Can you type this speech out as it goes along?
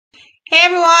Hey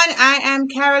everyone, I am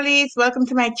Karaleise. Welcome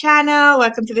to my channel.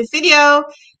 Welcome to this video.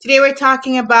 Today we're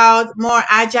talking about more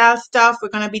Agile stuff. We're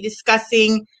going to be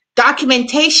discussing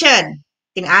documentation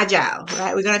in Agile,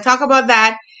 right? We're going to talk about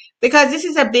that because this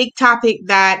is a big topic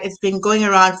that has been going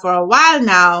around for a while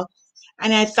now,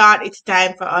 and I thought it's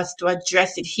time for us to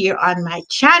address it here on my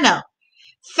channel.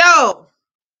 So,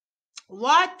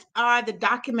 what are the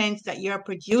documents that you're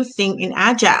producing in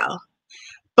Agile?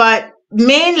 But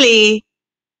mainly,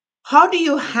 how do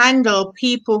you handle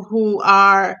people who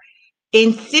are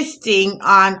insisting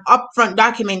on upfront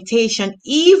documentation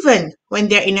even when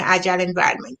they're in an agile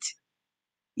environment?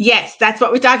 Yes, that's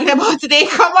what we're talking about today.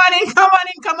 Come on in, come on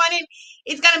in, come on in.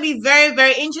 It's going to be very,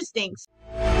 very interesting.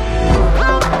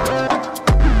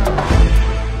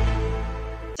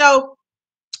 So,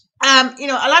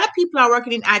 a lot of people are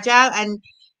working in agile, and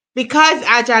because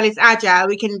agile is agile,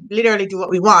 we can literally do what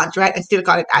we want, right? And still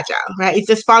call it agile, right? It's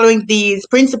just following these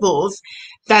principles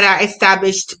that are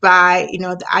established by,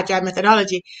 the agile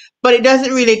methodology, but it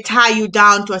doesn't really tie you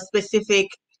down to a specific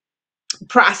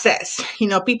process.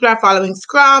 People are following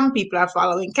Scrum, people are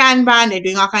following Kanban, they're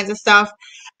doing all kinds of stuff.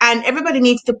 And everybody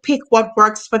needs to pick what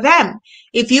works for them.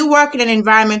 If you work in an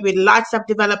environment with lots of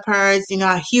developers,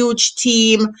 a huge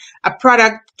team, a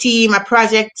product team, a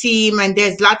project team, and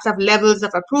there's lots of levels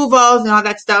of approvals and all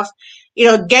that stuff,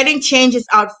 getting changes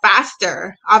out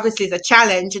faster obviously is a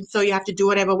challenge. And so you have to do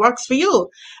whatever works for you.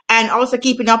 And also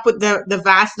keeping up with the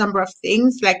vast number of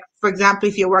things. Like, for example,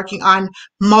 if you're working on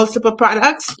multiple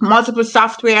products, multiple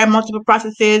software, multiple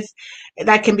processes,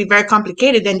 that can be very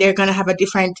complicated. Then they're going to have a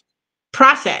different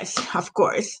process, of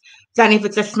course, than if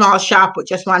it's a small shop with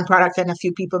just one product and a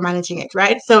few people managing it,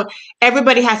 right? So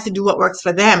everybody has to do what works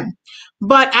for them.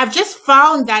 But I've just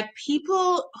found that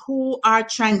people who are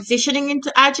transitioning into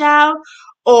Agile,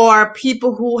 or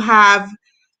people who have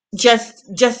just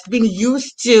been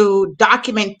used to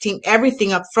documenting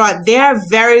everything up front, they are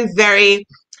very, very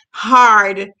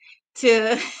hard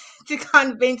to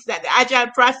convince that the agile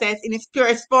process in its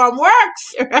purest form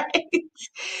works, right?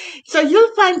 So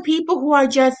you'll find people who are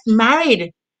just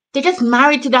married. They're just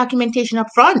married to documentation up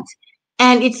front.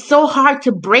 And it's so hard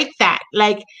to break that.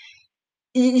 Like,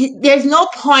 there's no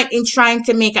point in trying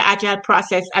to make an agile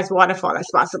process as waterfall as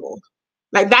possible.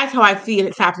 Like, that's how I feel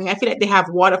it's happening. I feel like they have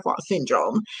waterfall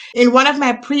syndrome. In one of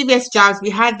my previous jobs, we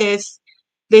had this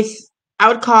I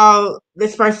would call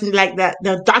this person like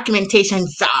the documentation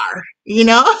czar,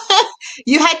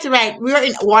 You had to write, we were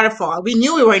in waterfall. We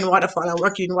knew we were in waterfall and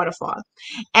working in waterfall.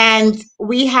 And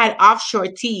we had offshore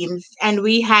teams, and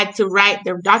we had to write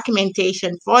the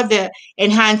documentation for the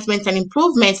enhancements and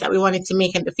improvements that we wanted to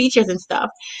make and the features and stuff,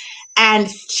 and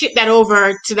ship that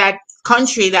over to that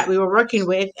country that we were working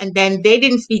with. And then they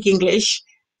didn't speak English.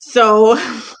 So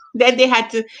then you had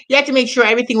to make sure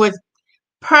everything was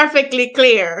perfectly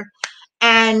clear.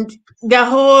 And the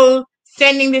whole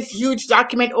sending this huge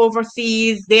document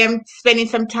overseas, them spending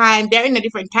some time, they're in a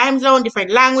different time zone,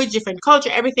 different language, different culture,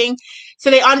 everything.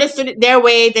 So they understood it their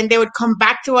way. Then they would come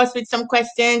back to us with some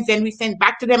questions, and we send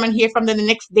back to them and hear from them the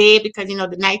next day because,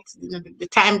 the night, the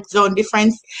time zone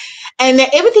difference. And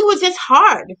everything was just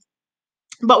hard.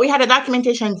 But we had a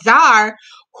documentation czar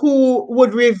who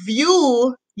would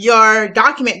review your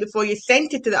document before you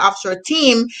sent it to the offshore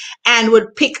team and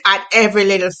would pick at every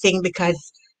little thing,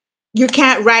 because you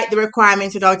can't write the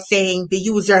requirements without saying the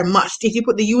user must. If you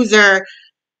put the user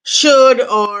should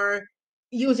or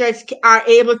users are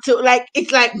able to, like,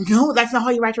 it's like, no, that's not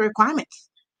how you write a requirement.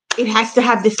 It has to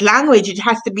have this language. It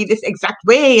has to be this exact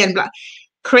way, and blah.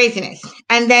 Craziness.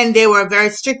 And then they were very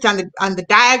strict on the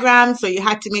diagrams. So you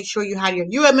had to make sure you had your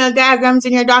UML diagrams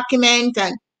in your document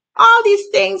and all these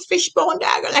things, fishbone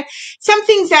diagram, like some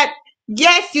things that,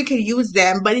 yes, you can use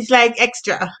them, but it's like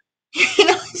extra.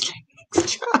 It's like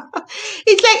extra.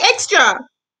 It's like extra.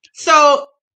 So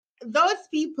those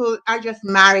people are just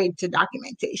married to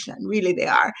documentation. Really, they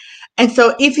are. And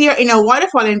so if you're in a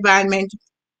waterfall environment,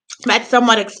 that's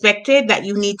somewhat expected that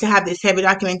you need to have this heavy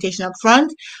documentation up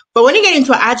front. But when you get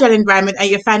into an agile environment and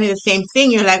you're finding the same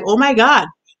thing, you're like, oh my God,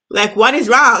 like, what is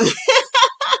wrong?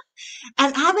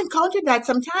 And I've encountered that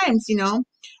sometimes,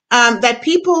 that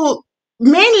people,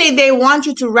 mainly they want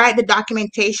you to write the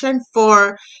documentation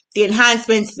for the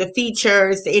enhancements, the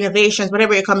features, the innovations,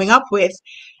 whatever you're coming up with.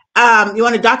 You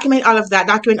want to document all of that,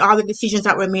 document all the decisions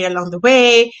that were made along the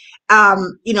way.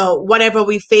 Whatever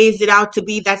we phased it out to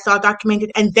be, that's all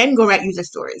documented, and then go write user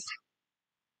stories.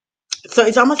 So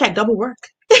it's almost like double work.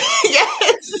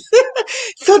 Yes.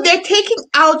 So they're taking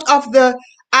out of the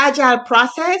agile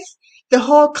process the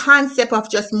whole concept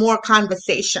of just more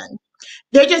conversation.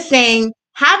 They're just saying,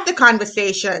 have the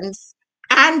conversations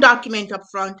and document up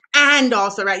front and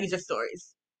also write user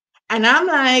stories. And I'm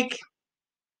like,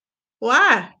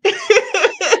 why?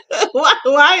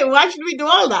 Why should we do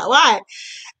all that? Why?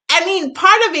 I mean,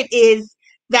 part of it is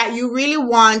that you really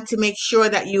want to make sure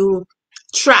that you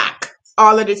track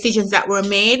all the decisions that were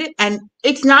made. And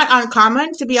it's not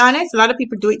uncommon, to be honest. A lot of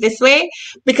people do it this way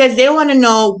because they want to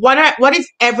know what is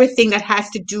everything that has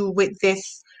to do with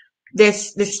this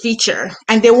feature,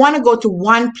 and they want to go to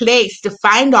one place to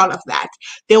find all of that.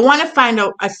 They want to find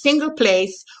a single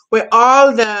place where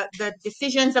all the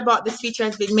decisions about this feature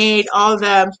has been made, all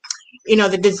the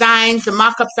designs, the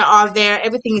mock-ups are all there,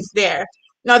 everything is there.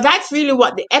 Now that's really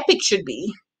what the epic should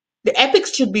be. The epic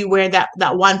should be where that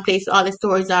one place all the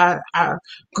stories are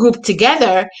grouped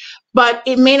together, but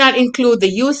it may not include the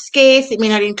use case, it may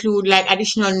not include like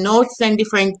additional notes and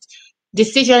different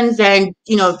decisions and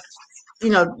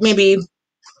maybe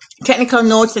technical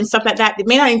notes and stuff like that. It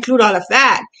may not include all of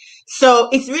that. So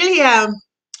it's really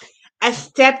a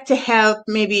step to help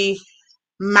maybe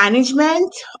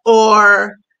management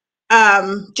or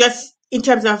just in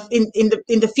terms of in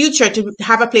the future to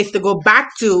have a place to go back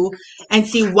to and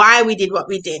see why we did what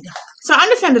we did. So I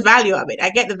understand the value of it. I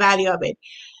get the value of it.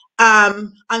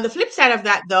 On the flip side of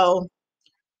that, though,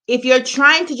 if you're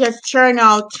trying to just churn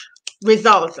out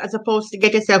results as opposed to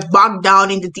get yourself bogged down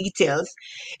in the details,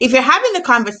 if you're having the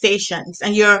conversations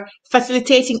and you're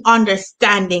facilitating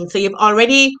understanding, so you've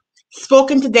already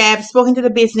spoken to devs, spoken to the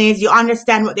business, you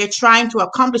understand what they're trying to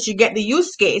accomplish, you get the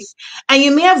use case, and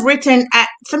you may have written,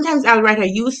 sometimes I'll write a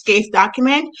use case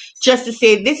document just to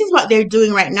say, this is what they're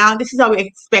doing right now, this is how we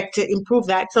expect to improve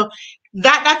that. So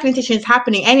that documentation is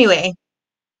happening anyway.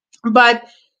 But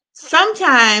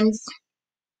sometimes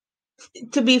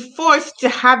to be forced to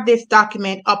have this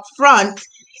document up front,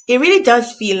 it really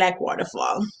does feel like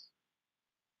waterfall.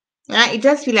 Right? It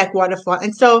does feel like waterfall.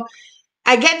 And so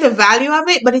I get the value of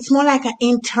it, but it's more like an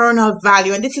internal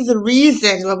value. And this is the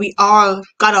reason why we all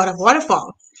got out of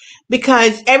waterfall,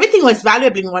 because everything was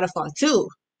valuable in waterfall too.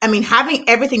 I mean, having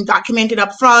everything documented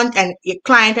up front and your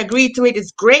client agreed to it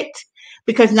is great,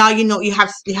 because now you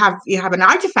have an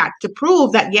artifact to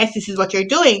prove that yes, this is what you're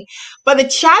doing. But the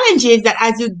challenge is that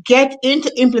as you get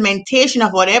into implementation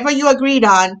of whatever you agreed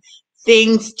on,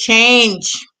 things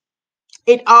change.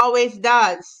 It always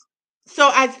does. So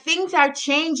as things are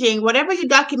changing, whatever you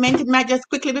documented might just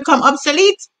quickly become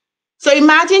obsolete. So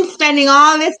imagine spending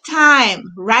all this time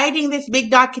writing this big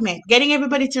document, getting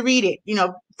everybody to read it,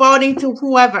 forwarding to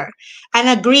whoever, and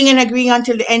agreeing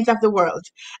until the ends of the world.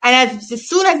 And as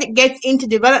soon as it gets into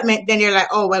development, then you're like,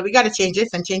 oh, well, we got to change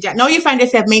this and change that. Now you find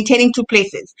yourself maintaining two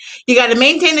places. You got to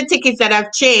maintain the tickets that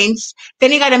have changed.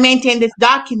 Then you got to maintain this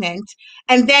document.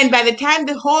 And then by the time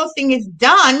the whole thing is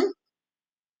done,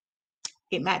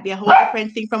 it might be a whole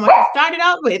different thing from what you started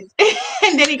out with.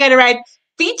 And then you got to write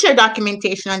feature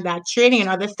documentation on that, training and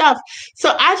other stuff.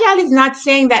 So Agile is not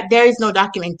saying that there is no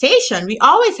documentation. We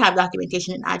always have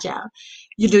documentation in Agile.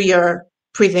 You do your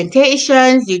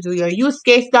presentations, you do your use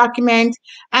case document,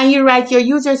 and you write your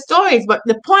user stories. But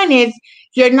the point is,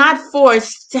 you're not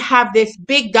forced to have this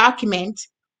big document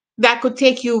that could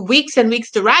take you weeks and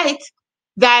weeks to write,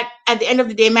 that at the end of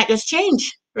the day might just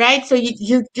change, right? So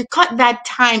you cut that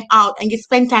time out and you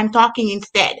spend time talking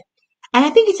instead. And I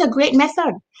think it's a great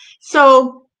method.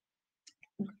 So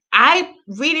I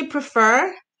really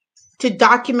prefer to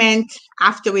document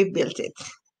after we've built it,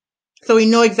 so we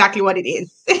know exactly what it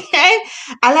is.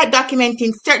 I like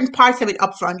documenting certain parts of it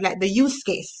upfront, like the use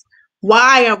case.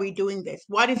 Why are we doing this?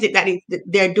 What is it that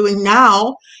they're doing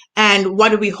now? And what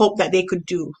do we hope that they could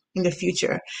do in the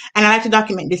future? And I like to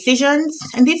document decisions.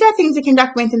 And these are things you can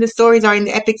document in the stories or in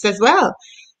the epics as well.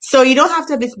 So you don't have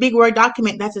to have this big Word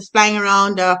document that's just flying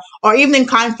around, or even in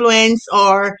Confluence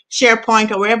or SharePoint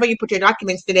or wherever you put your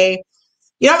documents today.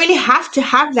 You don't really have to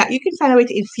have that. You can find a way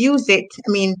to infuse it.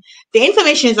 I mean, the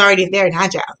information is already there in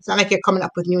Agile. It's not like you're coming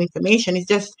up with new information. It's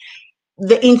just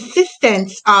the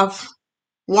insistence of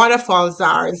waterfall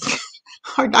czars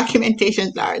or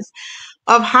documentation czars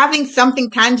of having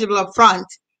something tangible up front.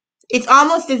 It's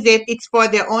almost as if it's for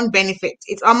their own benefit.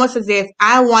 It's almost as if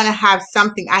I want to have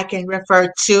something I can refer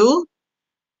to,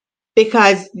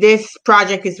 because this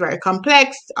project is very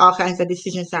complex. All kinds of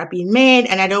decisions are being made,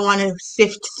 and I don't want to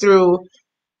sift through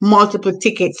multiple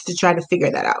tickets to try to figure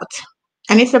that out.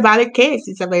 And it's a valid case.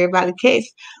 It's a very valid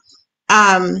case.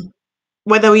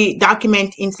 Whether we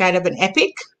document inside of an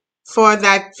epic for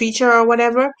that feature or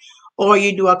whatever, or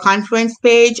you do a Confluence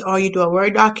page, or you do a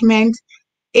Word document,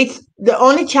 it's the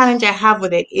only challenge I have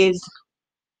with it is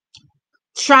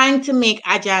trying to make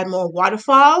Agile more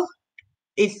waterfall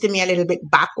is to me a little bit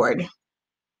backward.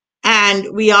 And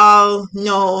we all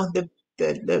know the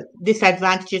the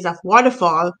disadvantages of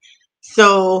waterfall.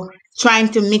 So trying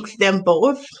to mix them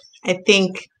both, I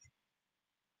think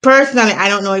personally, I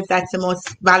don't know if that's the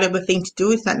most valuable thing to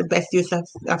do. It's not the best use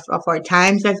of our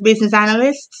times as business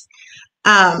analysts.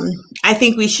 I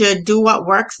think we should do what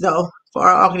works though for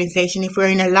our organization. If we're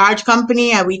in a large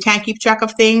company and we can't keep track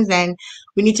of things and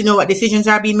we need to know what decisions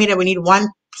are being made and we need one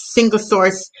single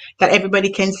source that everybody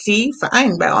can see,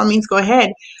 fine, by all means go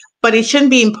ahead. But it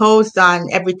shouldn't be imposed on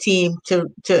every team to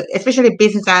especially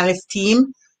business analyst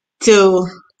team to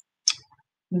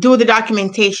do the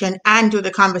documentation and do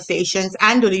the conversations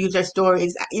and do the user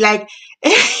stories. Like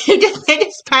they're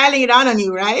just piling it on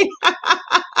you, right?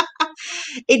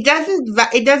 It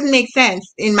doesn't make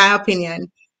sense in my opinion.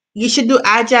 You should do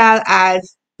agile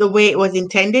as the way it was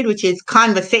intended, which is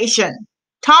conversation.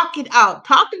 Talk it out.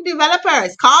 Talk to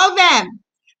developers. Call them.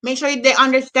 Make sure they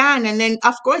understand. And then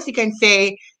of course you can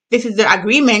say this is the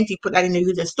agreement. You put that in the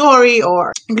user story,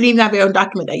 or you can even have your own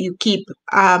document that you keep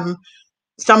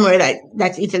somewhere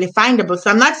that's easily findable.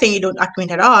 So I'm not saying you don't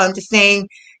document at all. I'm just saying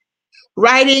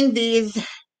writing these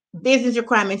business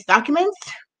requirements documents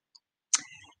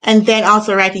and then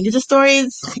also writing user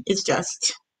stories is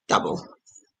just double.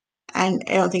 And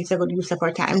I don't think it's a good use of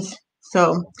our times.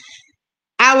 So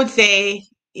I would say,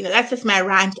 that's just my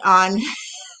rant on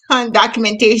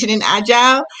documentation in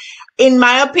Agile. In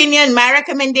my opinion, my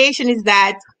recommendation is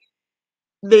that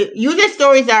the user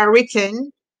stories are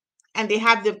written and they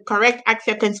have the correct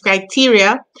acceptance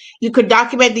criteria. You could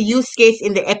document the use case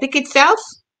in the Epic itself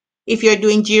if you're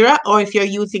doing Jira, or if you're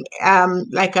using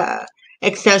like a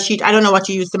Excel sheet. I don't know what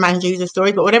you use to manage your user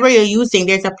stories, but whatever you're using,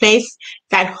 there's a place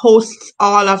that hosts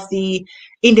all of the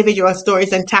individual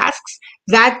stories and tasks.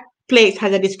 That place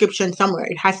has a description somewhere.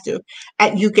 It has to.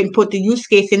 And you can put the use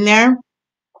case in there.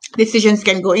 Decisions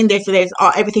can go in there, so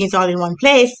everything is all in one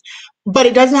place. But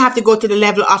it doesn't have to go to the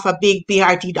level of a big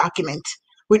BRD document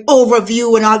with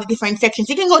overview and all the different sections.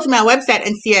 You can go to my website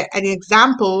and see an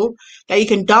example that you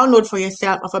can download for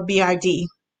yourself of a BRD.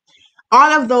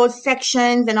 All of those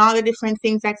sections and all the different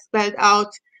things that's spelled out,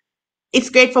 it's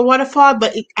great for waterfall,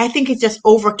 but I think it's just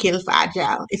overkill for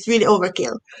Agile. It's really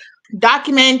overkill.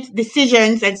 Document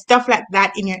decisions and stuff like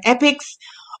that in your epics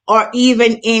or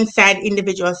even inside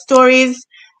individual stories.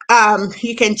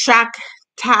 You can track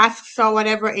tasks or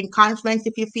whatever in Confluence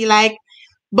if you feel like,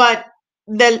 but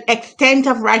the extent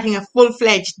of writing a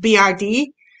full-fledged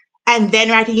BRD and then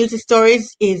writing user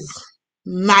stories is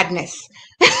madness.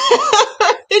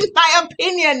 In my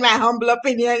opinion, my humble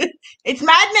opinion, it's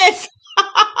madness.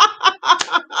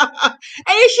 And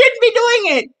you shouldn't be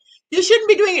doing it. You shouldn't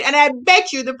be doing it. And I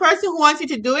bet you the person who wants you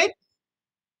to do it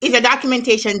is a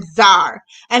documentation czar.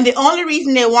 And the only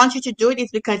reason they want you to do it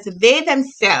is because they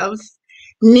themselves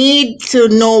need to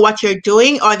know what you're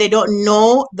doing, or they don't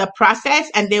know the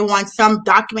process and they want some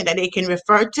document that they can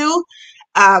refer to.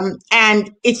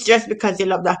 And it's just because they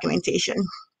love documentation.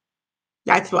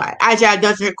 That's why. Agile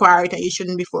doesn't require it and you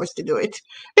shouldn't be forced to do it.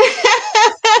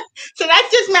 So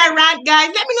that's just my rant, guys.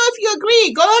 Let me know if you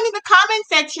agree. Go down in the comment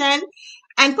section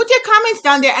and put your comments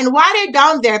down there. And while they're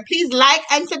down there, please like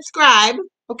and subscribe.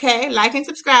 Okay, like and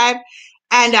subscribe.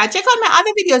 And check out my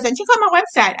other videos and check out my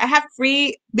website. I have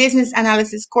free business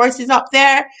analysis courses up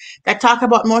there that talk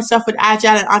about more stuff with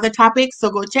Agile and other topics.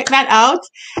 So go check that out.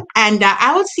 And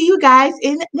I will see you guys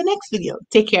in the next video.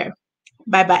 Take care.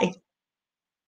 Bye-bye.